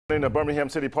The Birmingham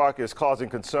City Park is causing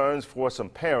concerns for some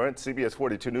parents. CBS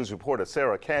 42 News reporter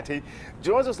Sarah Canty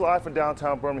joins us live from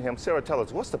downtown Birmingham. Sarah, tell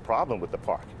us, what's the problem with the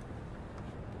park?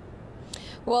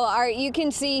 Well, Art, you can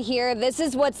see here, this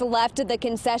is what's left of the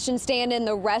concession stand and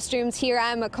the restrooms here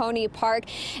at McConey Park.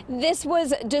 This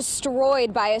was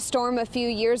destroyed by a storm a few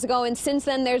years ago, and since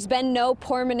then there's been no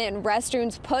permanent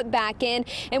restrooms put back in.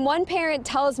 And one parent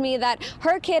tells me that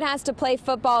her kid has to play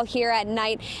football here at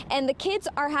night, and the kids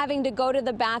are having to go to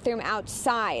the bathroom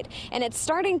outside. And it's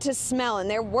starting to smell, and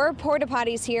there were porta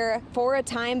potties here for a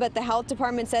time, but the health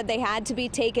department said they had to be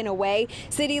taken away.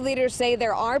 City leaders say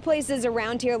there are places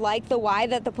around here like the Y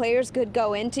that the players could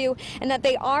go into, and that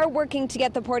they are working to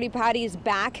get the porta potties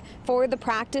back for the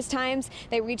practice times.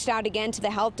 They reached out again to the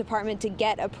health department to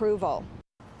get approval.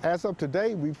 As of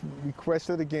today, we've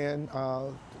requested again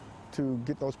to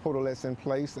get those portalets in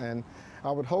place, and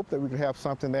I would hope that we could have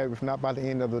something there, if not by the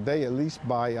end of the day, at least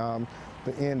by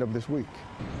the end of this week.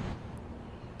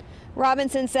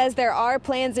 Robinson says there are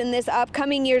plans in this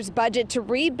upcoming year's budget to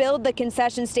rebuild the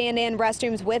concession stand and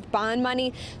restrooms with bond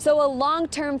money, so a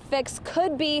long-term fix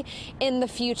could be in the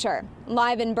future.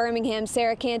 Live in Birmingham,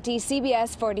 Sarah Canty,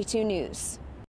 CBS 42 News.